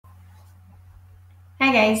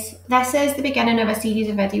Hi guys, this is the beginning of a series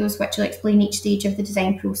of videos which will explain each stage of the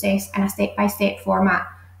design process in a step-by-step format,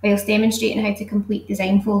 whilst demonstrating how to complete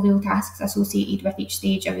design folio tasks associated with each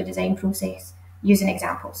stage of the design process, using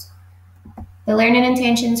examples. The learning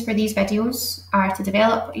intentions for these videos are to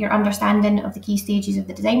develop your understanding of the key stages of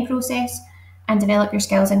the design process and develop your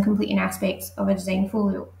skills in completing aspects of a design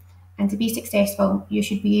folio. And to be successful, you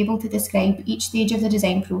should be able to describe each stage of the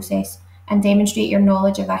design process and demonstrate your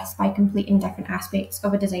knowledge of this by completing different aspects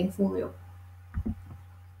of a design folio.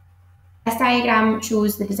 This diagram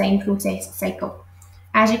shows the design process cycle.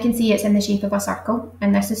 As you can see, it's in the shape of a circle,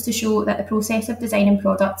 and this is to show that the process of designing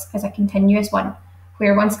products is a continuous one,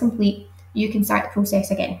 where once complete, you can start the process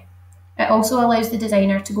again. It also allows the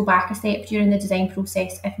designer to go back a step during the design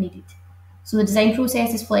process if needed. So the design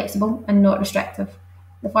process is flexible and not restrictive.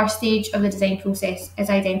 The first stage of the design process is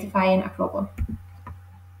identifying a problem.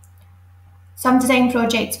 Some design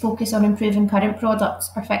projects focus on improving current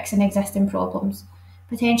products or fixing existing problems.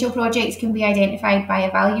 Potential projects can be identified by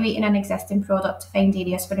evaluating an existing product to find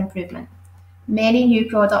areas for improvement. Many new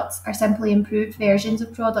products are simply improved versions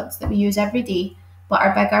of products that we use every day, but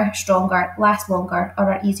are bigger, stronger, last longer,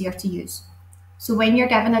 or are easier to use. So when you're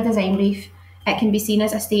given a design brief, it can be seen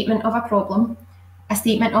as a statement of a problem, a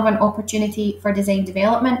statement of an opportunity for design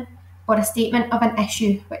development, or a statement of an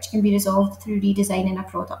issue which can be resolved through redesigning a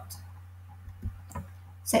product.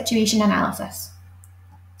 Situation analysis.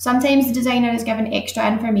 Sometimes the designer is given extra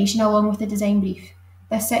information along with the design brief.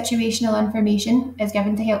 This situational information is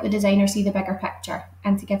given to help the designer see the bigger picture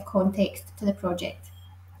and to give context to the project.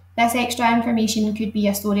 This extra information could be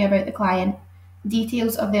a story about the client,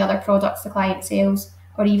 details of the other products the client sells,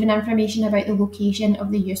 or even information about the location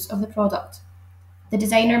of the use of the product. The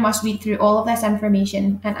designer must read through all of this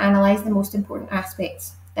information and analyse the most important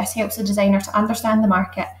aspects. This helps the designer to understand the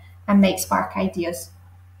market and might spark ideas.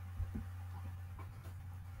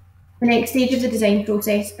 The next stage of the design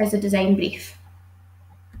process is the design brief.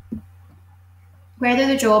 Whether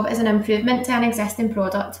the job is an improvement to an existing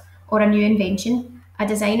product or a new invention, a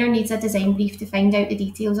designer needs a design brief to find out the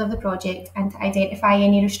details of the project and to identify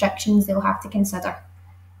any restrictions they'll have to consider.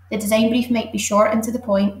 The design brief might be short and to the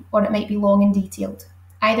point, or it might be long and detailed.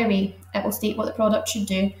 Either way, it will state what the product should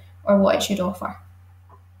do or what it should offer.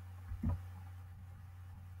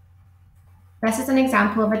 This is an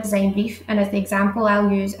example of a design brief and is the example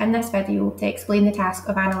I'll use in this video to explain the task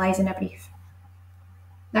of analysing a brief.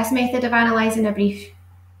 This method of analysing a brief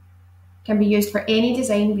can be used for any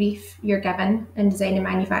design brief you're given in design and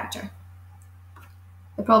manufacture.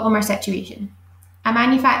 The problem or situation. A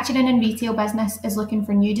manufacturing and retail business is looking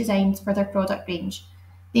for new designs for their product range.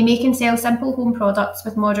 They make and sell simple home products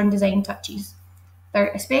with modern design touches.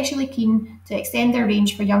 They're especially keen to extend their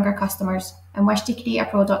range for younger customers and wish to create a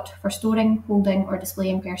product for storing, holding, or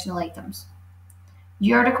displaying personal items.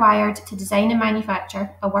 You are required to design and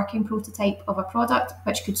manufacture a working prototype of a product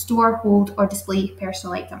which could store, hold, or display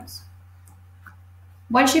personal items.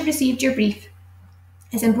 Once you've received your brief,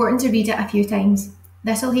 it's important to read it a few times.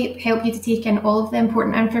 This will help you to take in all of the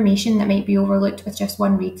important information that might be overlooked with just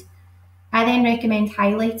one read. I then recommend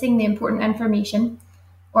highlighting the important information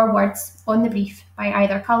or words on the brief by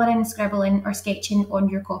either colouring, scribbling, or sketching on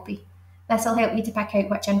your copy. This will help you to pick out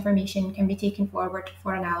which information can be taken forward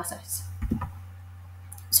for analysis.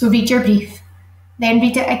 So read your brief, then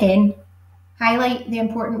read it again, highlight the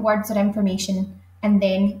important words or information, and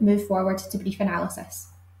then move forward to brief analysis.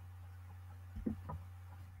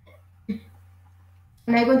 I'm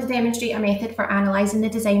now going to demonstrate a method for analysing the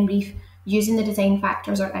design brief using the design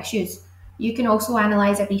factors or issues. You can also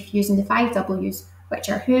analyse a brief using the 5 W's, which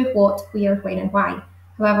are who, what, where, when, and why.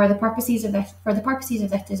 However, for the purposes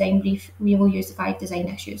of this design brief, we will use the 5 design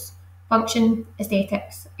issues: function,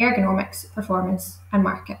 aesthetics, ergonomics, performance, and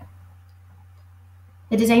market.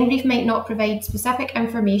 The design brief might not provide specific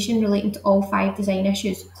information relating to all 5 design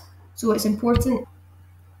issues, so it's important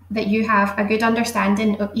that you have a good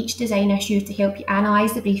understanding of each design issue to help you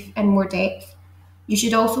analyse the brief in more depth. You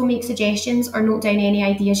should also make suggestions or note down any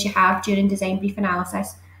ideas you have during design brief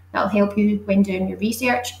analysis that will help you when doing your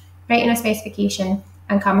research, writing a specification,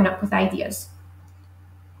 and coming up with ideas.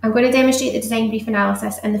 I'm going to demonstrate the design brief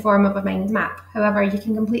analysis in the form of a mind map. However, you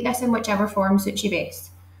can complete this in whichever form suits you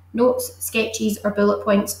best. Notes, sketches, or bullet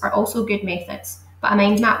points are also good methods, but a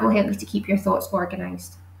mind map will help you to keep your thoughts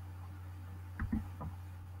organised.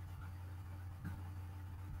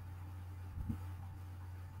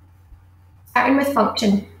 Starting with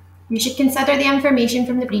function, you should consider the information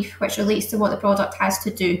from the brief which relates to what the product has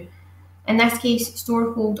to do. In this case,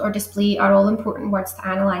 store, hold, or display are all important words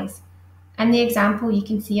to analyse. In the example, you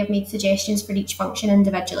can see I've made suggestions for each function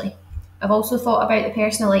individually. I've also thought about the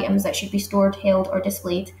personal items that should be stored, held, or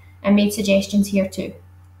displayed, and made suggestions here too.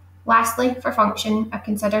 Lastly, for function, I've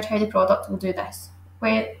considered how the product will do this,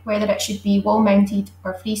 whether it should be wall-mounted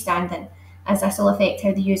or freestanding, as this will affect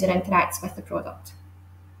how the user interacts with the product.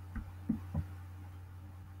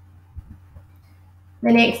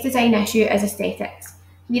 The next design issue is aesthetics.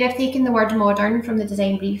 Here I've taken the word modern from the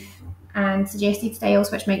design brief and suggested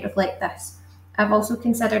styles which might reflect this. I've also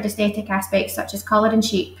considered aesthetic aspects such as colour and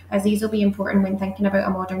shape, as these will be important when thinking about a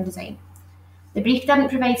modern design. The brief didn't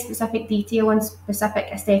provide specific detail on specific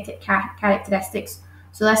aesthetic characteristics,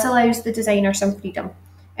 so this allows the designer some freedom.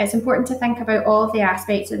 It's important to think about all of the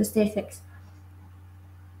aspects of aesthetics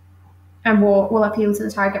and what will appeal to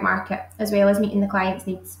the target market, as well as meeting the client's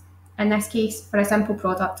needs. In this case, for a simple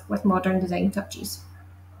product with modern design touches.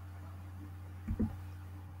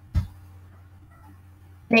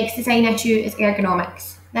 Next design issue is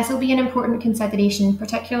ergonomics. This will be an important consideration,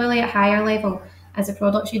 particularly at higher level, as the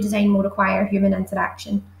products you design will require human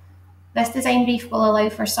interaction. This design brief will allow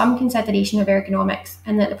for some consideration of ergonomics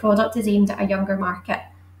in that the product is aimed at a younger market,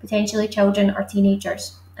 potentially children or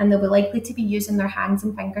teenagers, and they'll be likely to be using their hands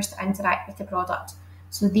and fingers to interact with the product.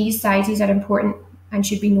 So these sizes are important and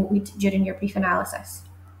should be noted during your brief analysis.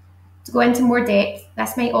 To go into more depth,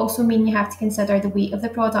 this might also mean you have to consider the weight of the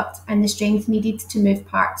product and the strength needed to move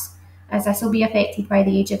parts, as this will be affected by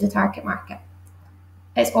the age of the target market.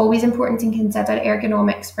 It's always important to consider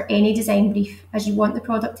ergonomics for any design brief, as you want the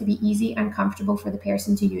product to be easy and comfortable for the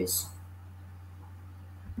person to use.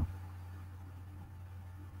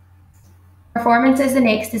 Performance is the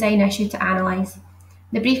next design issue to analyse.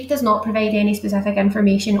 The brief does not provide any specific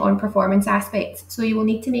information on performance aspects, so you will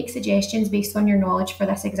need to make suggestions based on your knowledge for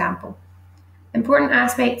this example. Important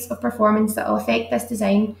aspects of performance that will affect this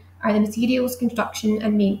design are the materials, construction,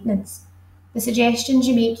 and maintenance. The suggestions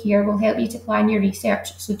you make here will help you to plan your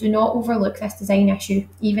research, so do not overlook this design issue,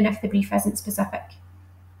 even if the brief isn't specific.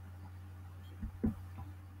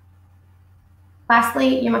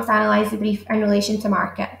 Lastly, you must analyse the brief in relation to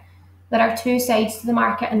market. There are two sides to the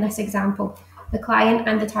market in this example: the client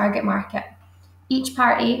and the target market. Each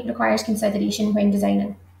party requires consideration when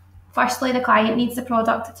designing. Firstly, the client needs the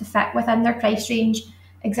product to fit within their price range,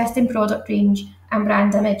 existing product range, and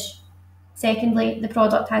brand image. Secondly, the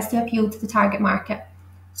product has to appeal to the target market.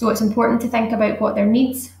 So it's important to think about what their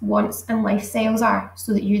needs, wants, and lifestyles are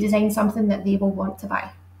so that you design something that they will want to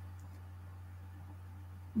buy.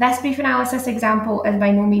 This brief analysis example is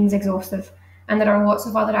by no means exhaustive, and there are lots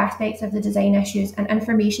of other aspects of the design issues and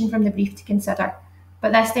information from the brief to consider,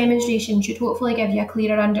 but this demonstration should hopefully give you a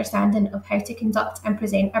clearer understanding of how to conduct and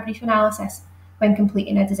present a brief analysis when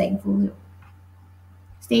completing a design folio.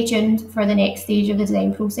 Stay tuned for the next stage of the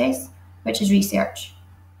design process, which is research.